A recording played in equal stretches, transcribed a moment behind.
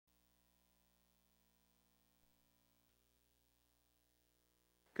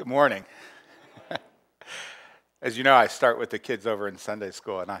Good morning. As you know, I start with the kids over in Sunday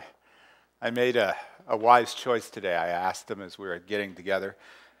school, and I made a wise choice today. I asked them as we were getting together,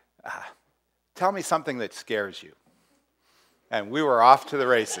 tell me something that scares you. And we were off to the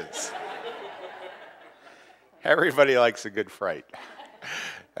races. Everybody likes a good fright.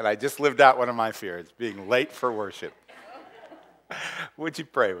 And I just lived out one of my fears, being late for worship. Would you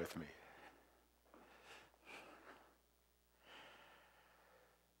pray with me?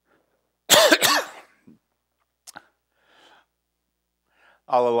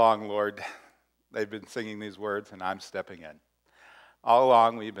 All along, Lord, they've been singing these words, and I'm stepping in. All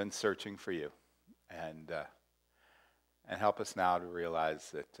along, we've been searching for you, and help us now to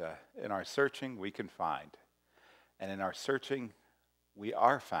realize that in our searching, we can find, and in our searching, we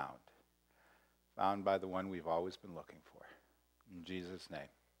are found by the one we've always been looking for. In Jesus' name,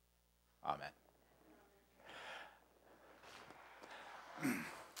 amen.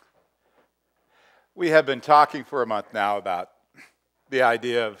 We have been talking for a month now about the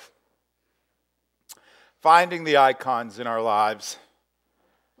idea of finding the icons in our lives,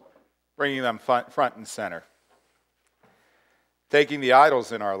 bringing them front and center, taking the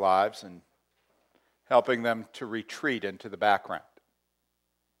idols in our lives and helping them to retreat into the background.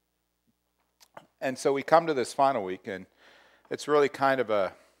 And so we come to this final week, and it's really kind of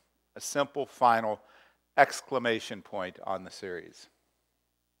a simple final exclamation point on the series.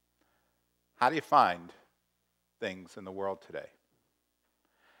 How do you find things in the world today?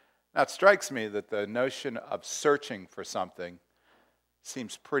 Now, it strikes me that the notion of searching for something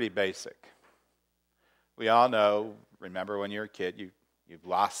seems pretty basic. We all know, remember when you're a kid, you've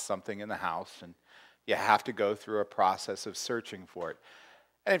lost something in the house, and you have to go through a process of searching for it.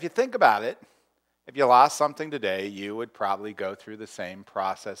 And if you think about it, if you lost something today, you would probably go through the same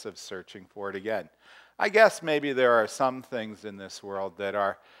process of searching for it again. I guess maybe there are some things in this world that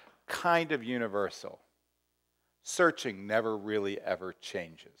are kind of universal. Searching never really ever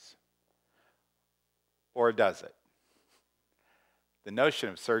changes. Or does it? The notion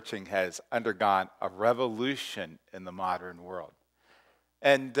of searching has undergone a revolution in the modern world.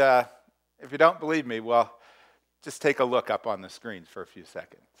 And if you don't believe me, well, just take a look up on the screens for a few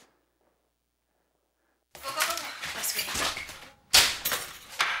seconds.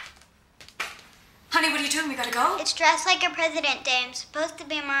 Honey, what are you doing? We gotta go? It's Dressed Like a President Day. I'm supposed to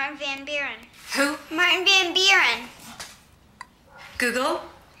be Martin Van Buren. Who? Martin Van Buren. Google.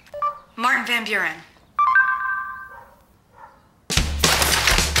 Martin Van Buren.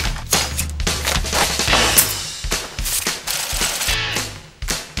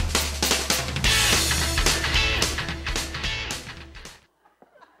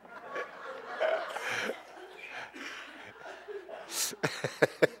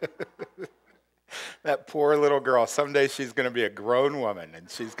 That poor little girl, someday she's going to be a grown woman, and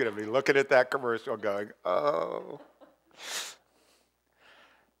she's going to be looking at that commercial going, oh.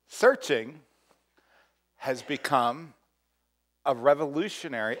 Searching has become a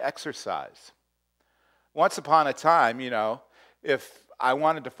revolutionary exercise. Once upon a time, if I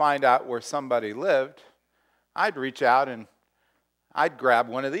wanted to find out where somebody lived, I'd reach out and I'd grab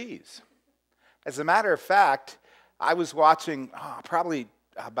one of these. As a matter of fact, I was watching probably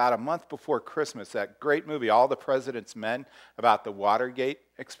about a month before Christmas, that great movie, All the President's Men, about the Watergate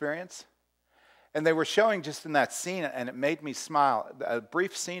experience. And they were showing just in that scene, and it made me smile, a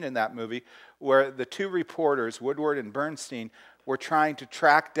brief scene in that movie where the two reporters, Woodward and Bernstein, were trying to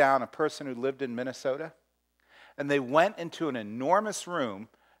track down a person who lived in Minnesota. And they went into an enormous room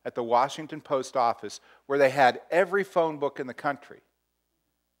at the Washington Post office where they had every phone book in the country.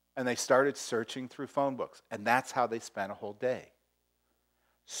 And they started searching through phone books. And that's how they spent a whole day.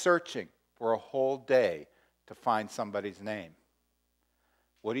 Searching for a whole day to find somebody's name.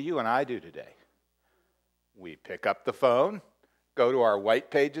 What do you and I do today? We pick up the phone, go to our White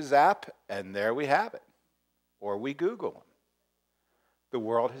Pages app, and there we have it. Or we Google them. The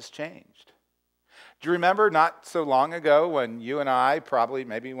world has changed. Do you remember not so long ago when you and I, probably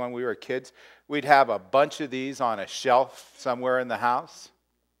maybe when we were kids, we'd have a bunch of these on a shelf somewhere in the house?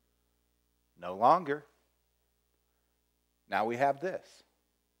 No longer. Now we have this.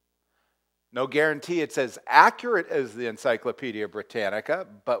 No guarantee it's as accurate as the Encyclopedia Britannica,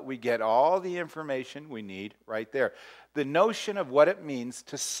 but we get all the information we need right there. The notion of what it means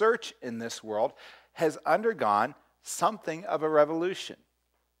to search in this world has undergone something of a revolution.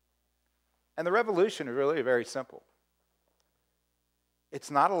 And the revolution is really very simple.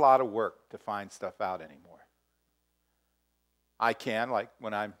 It's not a lot of work to find stuff out anymore. I can, like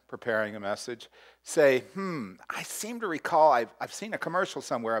when I'm preparing a message, say, I seem to recall I've seen a commercial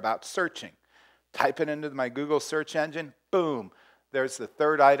somewhere about searching. Type it into my Google search engine, boom, There's the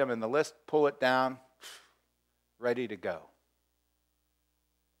third item in the list. Pull it down. Ready to go.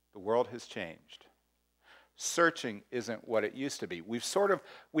 The world has changed. Searching isn't what it used to be. We've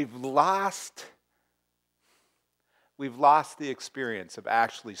lost the experience of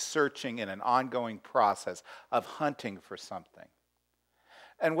actually searching in an ongoing process of hunting for something.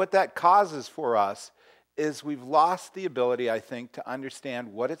 And what that causes for us is we've lost the ability, I think, to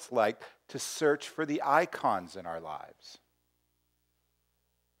understand what it's like to search for the icons in our lives.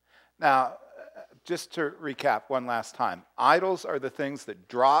 Now, just to recap one last time, idols are the things that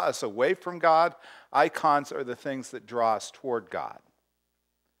draw us away from God. Icons are the things that draw us toward God.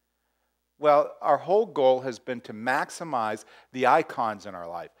 Well, our whole goal has been to maximize the icons in our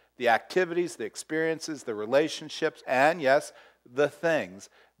life, the activities, the experiences, the relationships, and yes, the things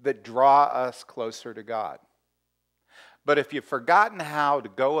that draw us closer to God. But if you've forgotten how to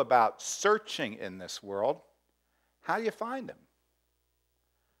go about searching in this world, how do you find them?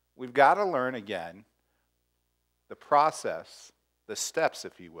 We've got to learn again the process, the steps,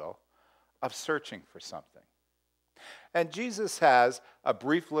 if you will, of searching for something. And Jesus has a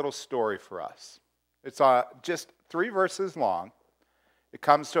brief little story for us. It's just 3 verses long. It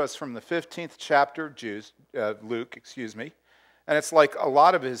comes to us from the 15th chapter of Luke, and it's like a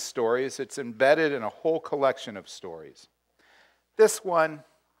lot of his stories. It's embedded in a whole collection of stories. This one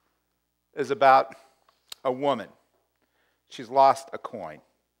is about a woman. She's lost a coin.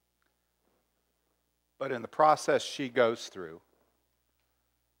 But in the process she goes through,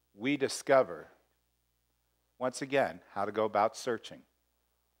 we discover, once again, how to go about searching.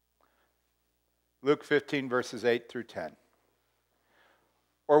 Luke 15, verses 8 through 10.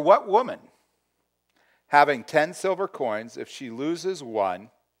 Or what woman, having 10 silver coins, if she loses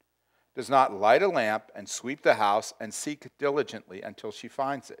one, does not light a lamp and sweep the house and seek diligently until she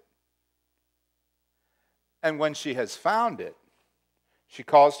finds it? And when she has found it, she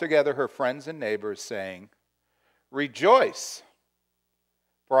calls together her friends and neighbors, saying, "Rejoice,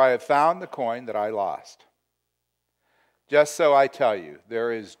 for I have found the coin that I lost." Just so I tell you,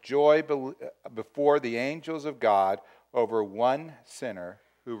 there is joy before the angels of God over one sinner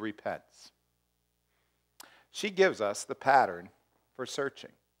who repents. She gives us the pattern for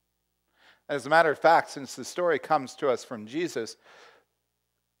searching. As a matter of fact, since the story comes to us from Jesus,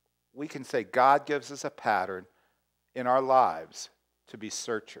 we can say God gives us a pattern in our lives to be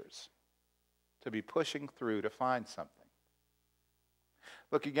searchers, to be pushing through to find something.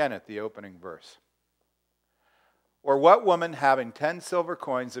 Look again at the opening verse. Or what woman having 10 silver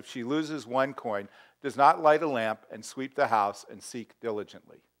coins, if she loses one coin, does not light a lamp and sweep the house and seek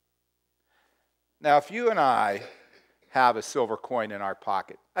diligently? Now, if you and I have a silver coin in our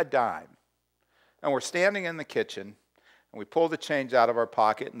pocket, a dime, and we're standing in the kitchen, and we pull the change out of our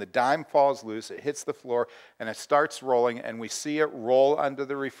pocket, and the dime falls loose, it hits the floor, and it starts rolling, and we see it roll under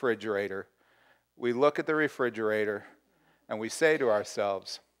the refrigerator. We look at the refrigerator, and we say to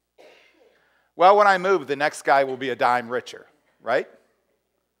ourselves, well, when I move, the next guy will be a dime richer, right?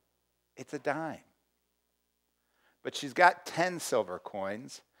 It's a dime. But she's got 10 silver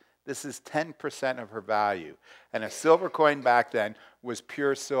coins. This is 10% of her value. And a silver coin back then was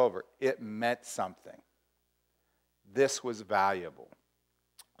pure silver. It meant something. This was valuable.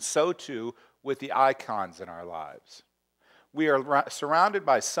 So too with the icons in our lives. We are surrounded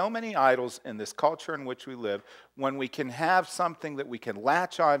by so many idols in this culture in which we live. When we can have something that we can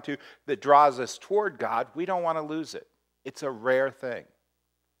latch onto that draws us toward God, we don't want to lose it. It's a rare thing.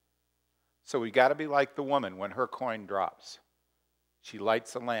 So we got to be like the woman when her coin drops. She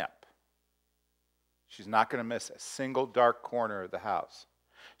lights a lamp. She's not going to miss a single dark corner of the house.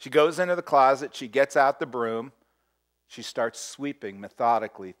 She goes into the closet. She gets out the broom. She starts sweeping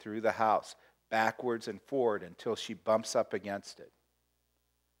methodically through the house, backwards and forward until she bumps up against it.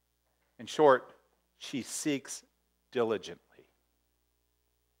 In short, she seeks diligently.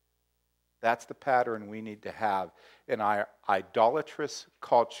 That's the pattern we need to have in our idolatrous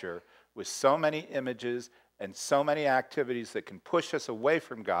culture with so many images and so many activities that can push us away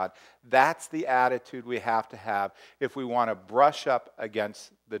from God. That's the attitude we have to have if we want to brush up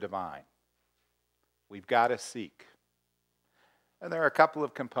against the divine. We've got to seek. And there are a couple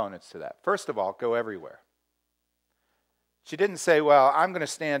of components to that. First of all, go everywhere. She didn't say, well, I'm going to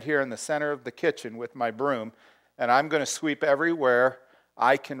stand here in the center of the kitchen with my broom, and I'm going to sweep everywhere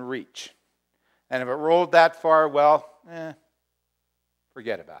I can reach. And if it rolled that far, well,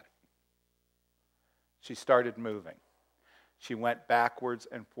 forget about it. She started moving. She went backwards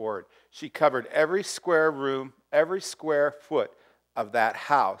and forward. She covered every square room, every square foot of that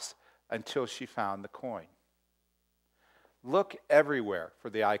house until she found the coin. Look everywhere for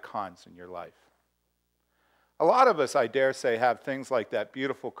the icons in your life. A lot of us, I dare say, have things like that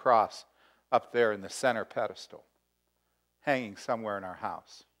beautiful cross up there in the center pedestal, hanging somewhere in our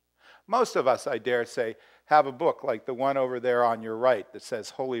house. Most of us, I dare say, have a book like the one over there on your right that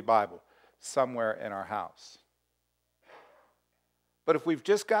says Holy Bible somewhere in our house. But if we've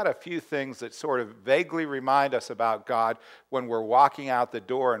just got a few things that sort of vaguely remind us about God when we're walking out the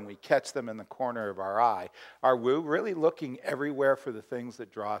door and we catch them in the corner of our eye, are we really looking everywhere for the things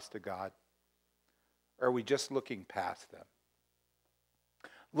that draw us to God? Or are we just looking past them?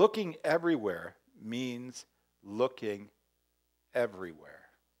 Looking everywhere means looking everywhere.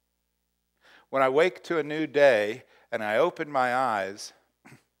 When I wake to a new day and I open my eyes,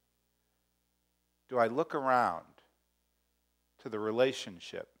 do I look around to the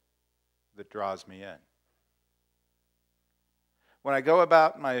relationship that draws me in? When I go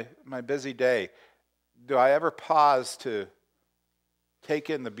about my busy day, do I ever pause to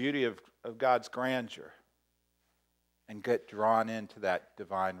take in the beauty of God's grandeur and get drawn into that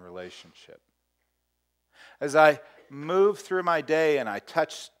divine relationship? As I move through my day and I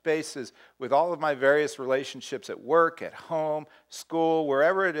touch spaces with all of my various relationships at work, at home, school,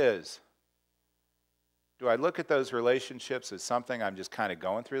 wherever it is, do I look at those relationships as something I'm just kind of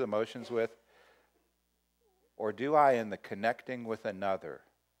going through the motions with? Or do I, in the connecting with another,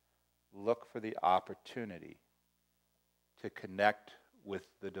 look for the opportunity to connect with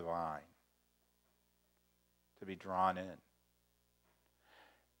the divine, to be drawn in?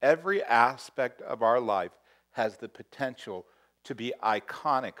 Every aspect of our life has the potential to be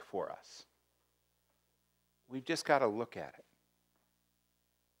iconic for us. We've just got to look at it.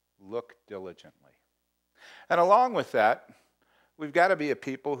 Look diligently. And along with that, we've got to be a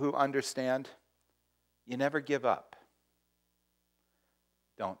people who understand you never give up.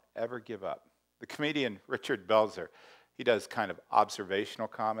 Don't ever give up. The comedian Richard Belzer, he does kind of observational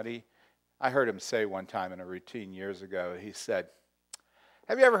comedy. I heard him say one time in a routine years ago, he said,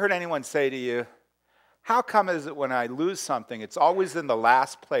 have you ever heard anyone say to you, how come is it when I lose something, it's always in the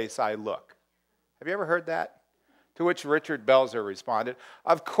last place I look? Have you ever heard that? To which Richard Belzer responded,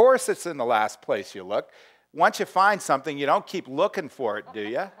 of course it's in the last place you look. Once you find something, you don't keep looking for it, do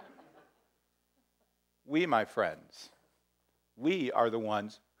you? We, my friends, we are the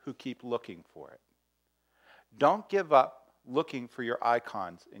ones who keep looking for it. Don't give up looking for your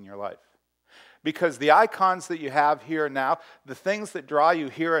icons in your life. Because the icons that you have here and now, the things that draw you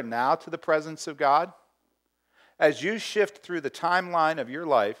here and now to the presence of God, as you shift through the timeline of your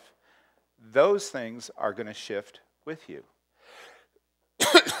life, those things are going to shift with you.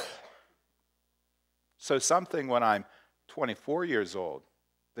 So something when I'm 24 years old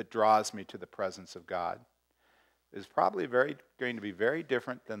that draws me to the presence of God is probably going to be very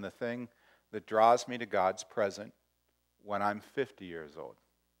different than the thing that draws me to God's presence when I'm 50 years old.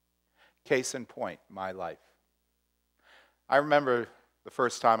 Case in point, my life. I remember the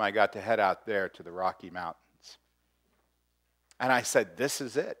first time I got to head out there to the Rocky Mountains. And I said, this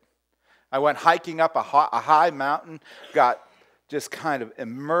is it. I went hiking up a high mountain, got just kind of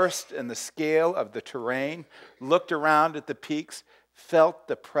immersed in the scale of the terrain, looked around at the peaks, felt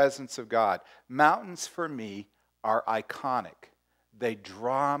the presence of God. Mountains for me are iconic. They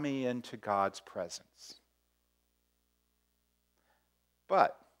draw me into God's presence.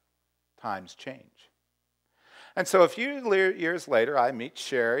 But times change. And so a few years later, I meet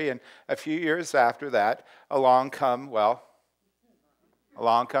Sherry, and a few years after that, along come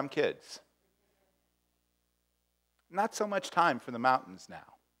kids. Not so much time for the mountains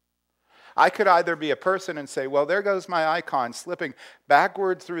now. I could either be a person and say, well, there goes my icon slipping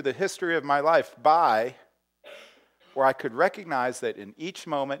backward through the history of my life by, or I could recognize that in each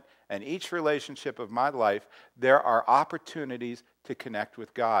moment and each relationship of my life, there are opportunities to connect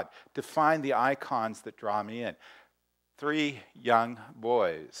with God, to find the icons that draw me in. 3 young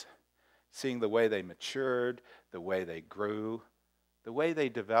boys, seeing the way they matured, the way they grew, the way they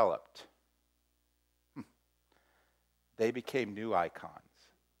developed. They became new icons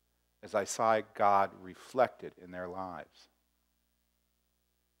as I saw God reflected in their lives.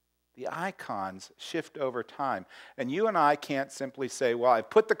 The icons shift over time. And you and I can't simply say, well,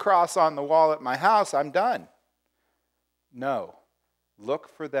 I've put the cross on the wall at my house, I'm done. No. Look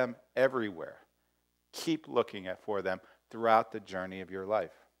for them everywhere. Keep looking for them throughout the journey of your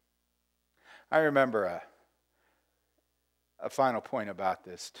life. I remember a final point about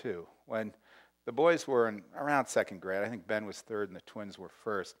this too. When the boys were around second grade, I think Ben was third and the twins were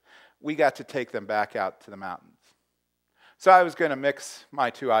first, we got to take them back out to the mountains. So I was going to mix my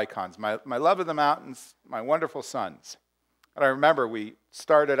 2 icons, my love of the mountains, my wonderful sons. And I remember we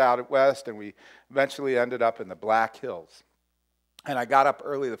started out at west and we eventually ended up in the Black Hills. And I got up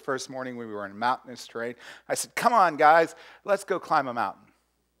early the first morning when we were in mountainous terrain. I said, come on, guys, let's go climb a mountain.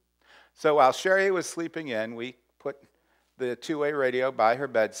 So while Sherry was sleeping in, we put the two-way radio by her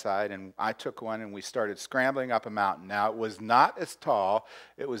bedside, and I took one, and we started scrambling up a mountain. Now, it was not as tall,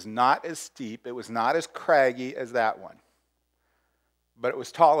 it was not as steep, it was not as craggy as that one. But it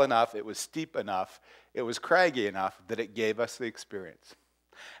was tall enough, it was steep enough, it was craggy enough that it gave us the experience.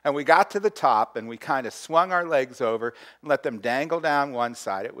 And we got to the top, and we kind of swung our legs over and let them dangle down one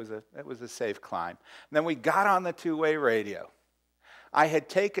side. It was a safe climb. And then we got on the two-way radio. I had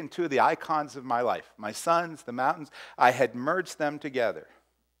taken two of the icons of my life, my sons, the mountains. I had merged them together.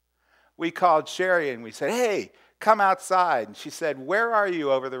 We called Sherry, and we said, hey, come outside. And she said, where are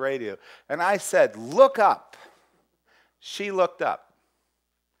you over the radio? And I said, look up. She looked up.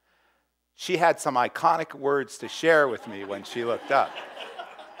 She had some iconic words to share with me when she looked up.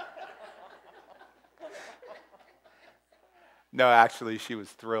 No, actually, she was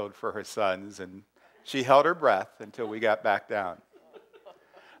thrilled for her sons, and she held her breath until we got back down.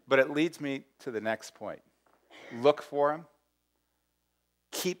 But it leads me to the next point. Look for them.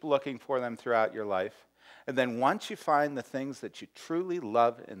 Keep looking for them throughout your life. And then once you find the things that you truly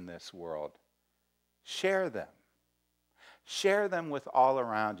love in this world, share them. Share them with all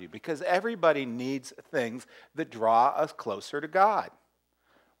around you, because everybody needs things that draw us closer to God.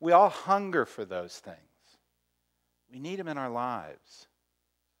 We all hunger for those things. We need them in our lives.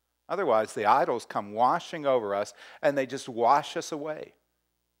 Otherwise, the idols come washing over us, and they just wash us away.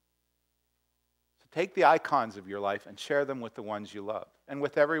 So take the icons of your life and share them with the ones you love and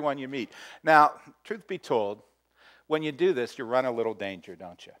with everyone you meet. Now, truth be told, when you do this, you run a little danger,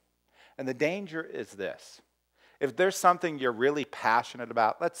 don't you? And the danger is this. If there's something you're really passionate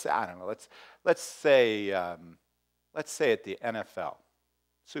about, let's say, I don't know, let's say at the NFL.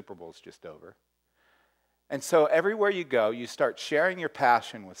 Super Bowl's just over. And so everywhere you go, you start sharing your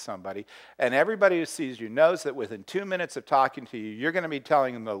passion with somebody, and everybody who sees you knows that within 2 minutes of talking to you, you're going to be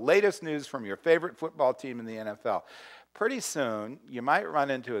telling them the latest news from your favorite football team in the NFL. Pretty soon, you might run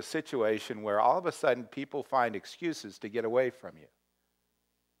into a situation where all of a sudden people find excuses to get away from you.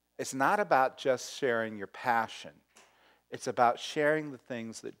 It's not about just sharing your passion. It's about sharing the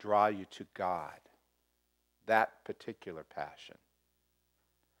things that draw you to God, that particular passion.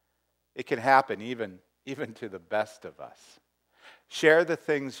 It can happen even to the best of us. Share the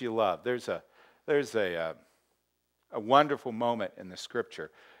things you love. There's a wonderful moment in the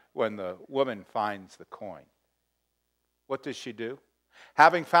scripture when the woman finds the coin. What does she do?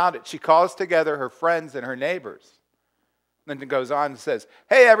 Having found it, she calls together her friends and her neighbors. Then it goes on and says,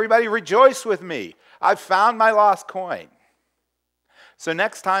 hey, everybody, rejoice with me. I've found my lost coin. So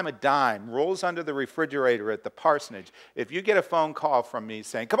next time a dime rolls under the refrigerator at the parsonage, if you get a phone call from me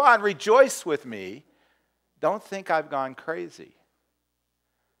saying, come on, rejoice with me, don't think I've gone crazy.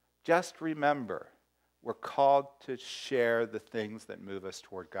 Just remember, we're called to share the things that move us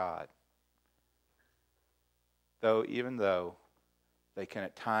toward God. Even though they can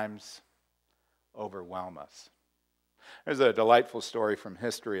at times overwhelm us. There's a delightful story from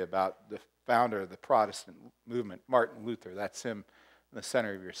history about the founder of the Protestant movement, Martin Luther. That's him in the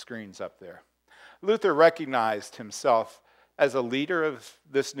center of your screens up there. Luther recognized himself as a leader of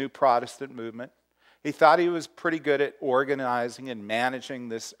this new Protestant movement. He thought he was pretty good at organizing and managing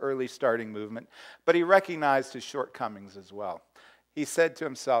this early starting movement, but he recognized his shortcomings as well. He said to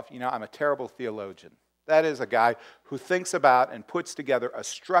himself, I'm a terrible theologian. That is a guy who thinks about and puts together a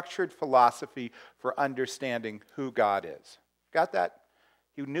structured philosophy for understanding who God is. Got that?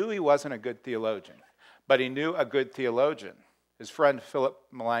 He knew he wasn't a good theologian, but he knew a good theologian. His friend Philip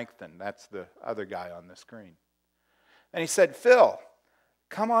Melanchthon, that's the other guy on the screen. And he said, Phil,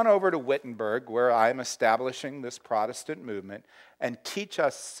 come on over to Wittenberg, where I'm establishing this Protestant movement, and teach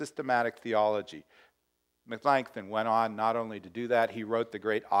us systematic theology. Melanchthon went on not only to do that, he wrote the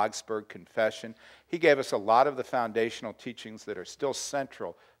great Augsburg Confession. He gave us a lot of the foundational teachings that are still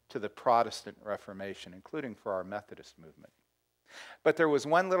central to the Protestant Reformation, including for our Methodist movement. But there was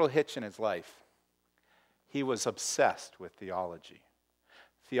one little hitch in his life. He was obsessed with theology.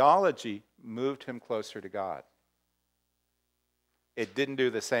 Theology moved him closer to God. It didn't do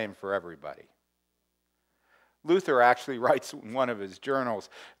the same for everybody. Luther actually writes in one of his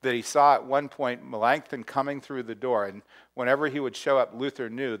journals that he saw at one point Melanchthon coming through the door, and whenever he would show up, Luther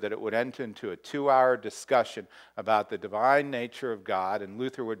knew that it would end into a 2-hour discussion about the divine nature of God, and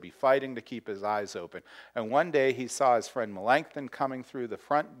Luther would be fighting to keep his eyes open. And one day he saw his friend Melanchthon coming through the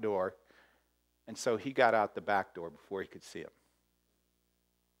front door, and so he got out the back door before he could see him.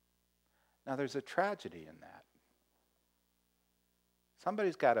 Now there's a tragedy in that.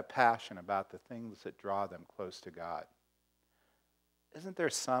 Somebody's got a passion about the things that draw them close to God. isn't there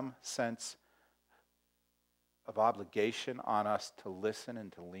some sense of obligation on us to listen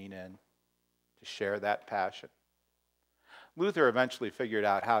and to lean in, to share that passion? Luther eventually figured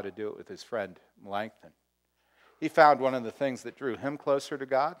out how to do it with his friend Melanchthon. He found one of the things that drew him closer to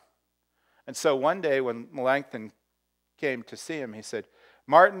God. And so one day when Melanchthon came to see him, he said,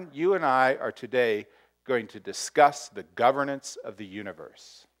 "Martin, you and I are today going to discuss the governance of the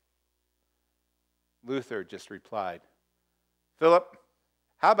universe." Luther just replied, "Philip,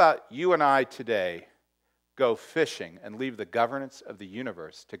 how about you and I today go fishing and leave the governance of the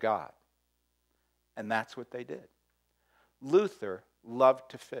universe to God?" And that's what they did. Luther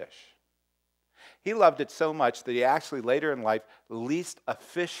loved to fish. He loved it so much that he actually later in life leased a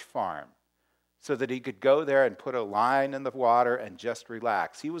fish farm so that he could go there and put a line in the water and just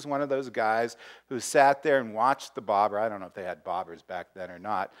relax. He was one of those guys who sat there and watched the bobber. I don't know if they had bobbers back then or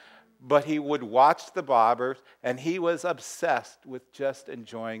not, but he would watch the bobbers, and he was obsessed with just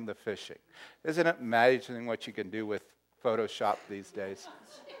enjoying the fishing. Isn't it amazing what you can do with Photoshop these days?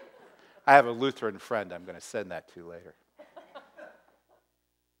 I have a Lutheran friend I'm going to send that to later.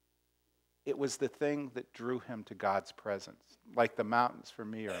 It was the thing that drew him to God's presence, like the mountains for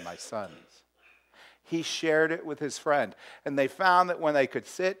me or my sons. He shared it with his friend, and they found that when they could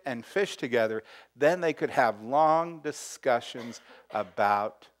sit and fish together, then they could have long discussions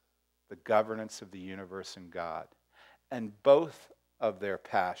about the governance of the universe and God. And both of their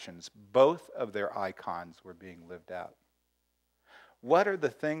passions, both of their icons were being lived out. What are the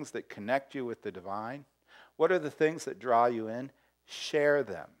things that connect you with the divine? What are the things that draw you in? Share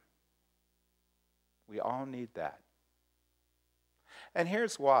them. We all need that. And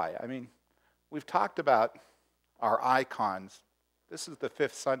here's why. We've talked about our icons. This is the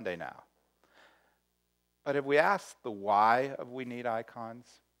 5th Sunday now. But have we asked the why of we need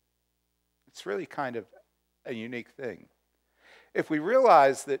icons? It's really kind of a unique thing. If we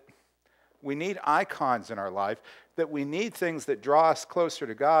realize that we need icons in our life, that we need things that draw us closer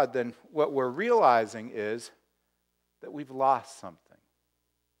to God, then what we're realizing is that we've lost something.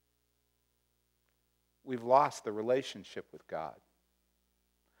 We've lost the relationship with God.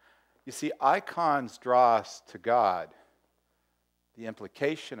 You see, icons draw us to God. The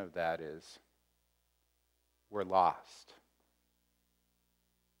implication of that is we're lost.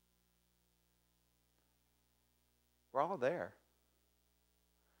 We're all there.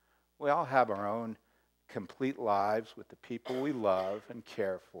 We all have our own complete lives with the people we love and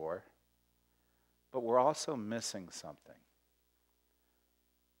care for, but we're also missing something.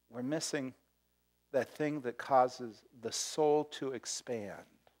 We're missing that thing that causes the soul to expand,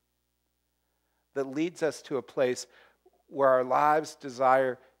 that leads us to a place where our lives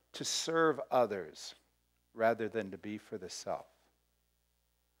desire to serve others rather than to be for the self.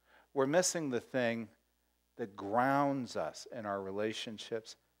 We're missing the thing that grounds us in our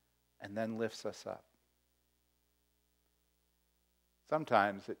relationships and then lifts us up.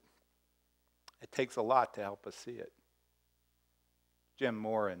 Sometimes it takes a lot to help us see it. Jim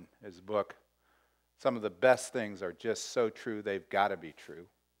Moore, in his book, "Some of the Best Things Are Just So True They've Got to Be True."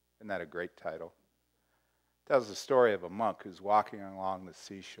 Isn't that a great title? Tells the story of a monk who's walking along the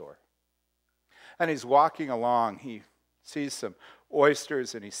seashore. And he's walking along, he sees some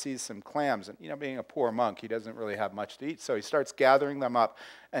oysters and he sees some clams. And, being a poor monk, he doesn't really have much to eat. So he starts gathering them up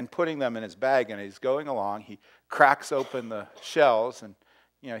and putting them in his bag. And he's going along, he cracks open the shells and,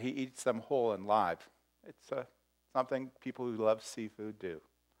 he eats them whole and live. It's something people who love seafood do.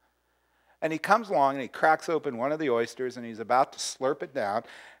 And he comes along and he cracks open one of the oysters and he's about to slurp it down.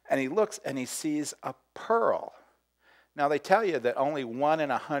 And he looks and he sees a pearl. Now, they tell you that only 1 in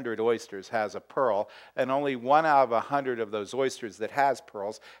 100 oysters has a pearl, and only 1 out of 100 of those oysters that has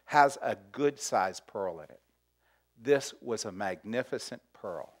pearls has a good-sized pearl in it. This was a magnificent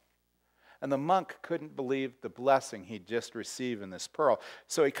pearl. And the monk couldn't believe the blessing he'd just received in this pearl.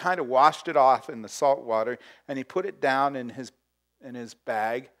 So he kind of washed it off in the salt water, and he put it down in his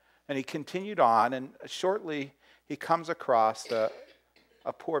bag, and he continued on, and shortly he comes across a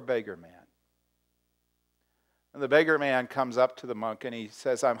poor beggar man. And the beggar man comes up to the monk and he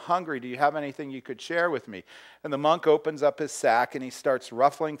says, "I'm hungry. Do you have anything you could share with me?" And the monk opens up his sack and he starts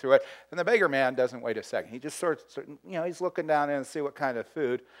ruffling through it. And the beggar man doesn't wait a second. He just starts, he's looking down in and see what kind of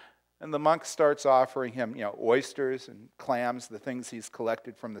food. And the monk starts offering him, oysters and clams, the things he's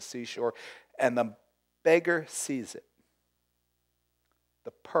collected from the seashore. And the beggar sees it.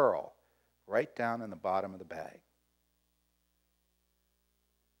 The pearl right down in the bottom of the bag.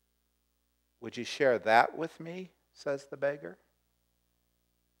 "Would you share that with me?" says the beggar.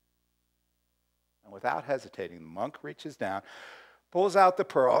 And without hesitating, the monk reaches down, pulls out the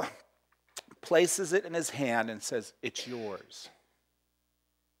pearl, places it in his hand, and says, "It's yours."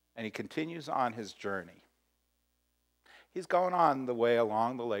 and he continues on his journey. He's going on the way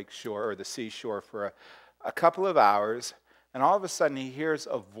along the lake shore or the seashore for a couple of hours, and all of a sudden he hears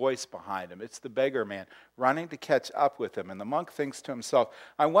a voice behind him. It's the beggar man running to catch up with him. And the monk thinks to himself,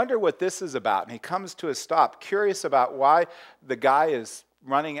 I wonder what this is about. And he comes to a stop, curious about why the guy is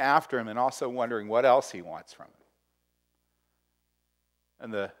running after him and also wondering what else he wants from him.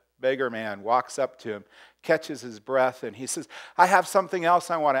 And the beggar man walks up to him, catches his breath, and he says, I have something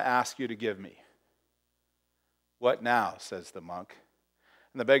else I want to ask you to give me. What now? Says the monk.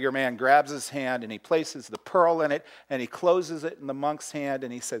 And the beggar man grabs his hand and he places the pearl in it and he closes it in the monk's hand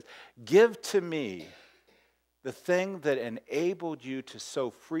and he says, give to me the thing that enabled you to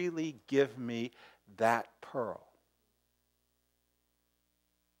so freely give me that pearl.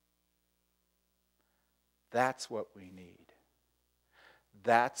 That's what we need.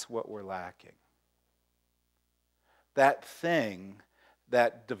 That's what we're lacking. That thing,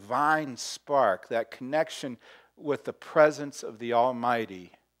 that divine spark, that connection with the presence of the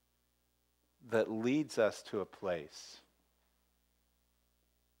Almighty that leads us to a place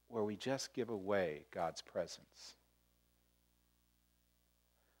where we just give away God's presence.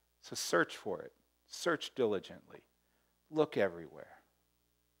 So search for it. Search diligently. Look everywhere.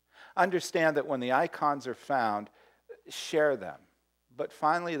 Understand that when the icons are found, share them. But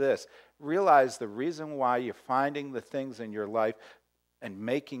finally this, realize the reason why you're finding the things in your life and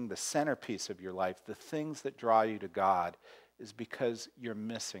making the centerpiece of your life, the things that draw you to God, is because you're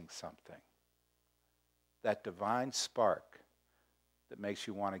missing something. That divine spark that makes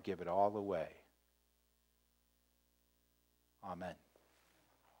you want to give it all away. Amen.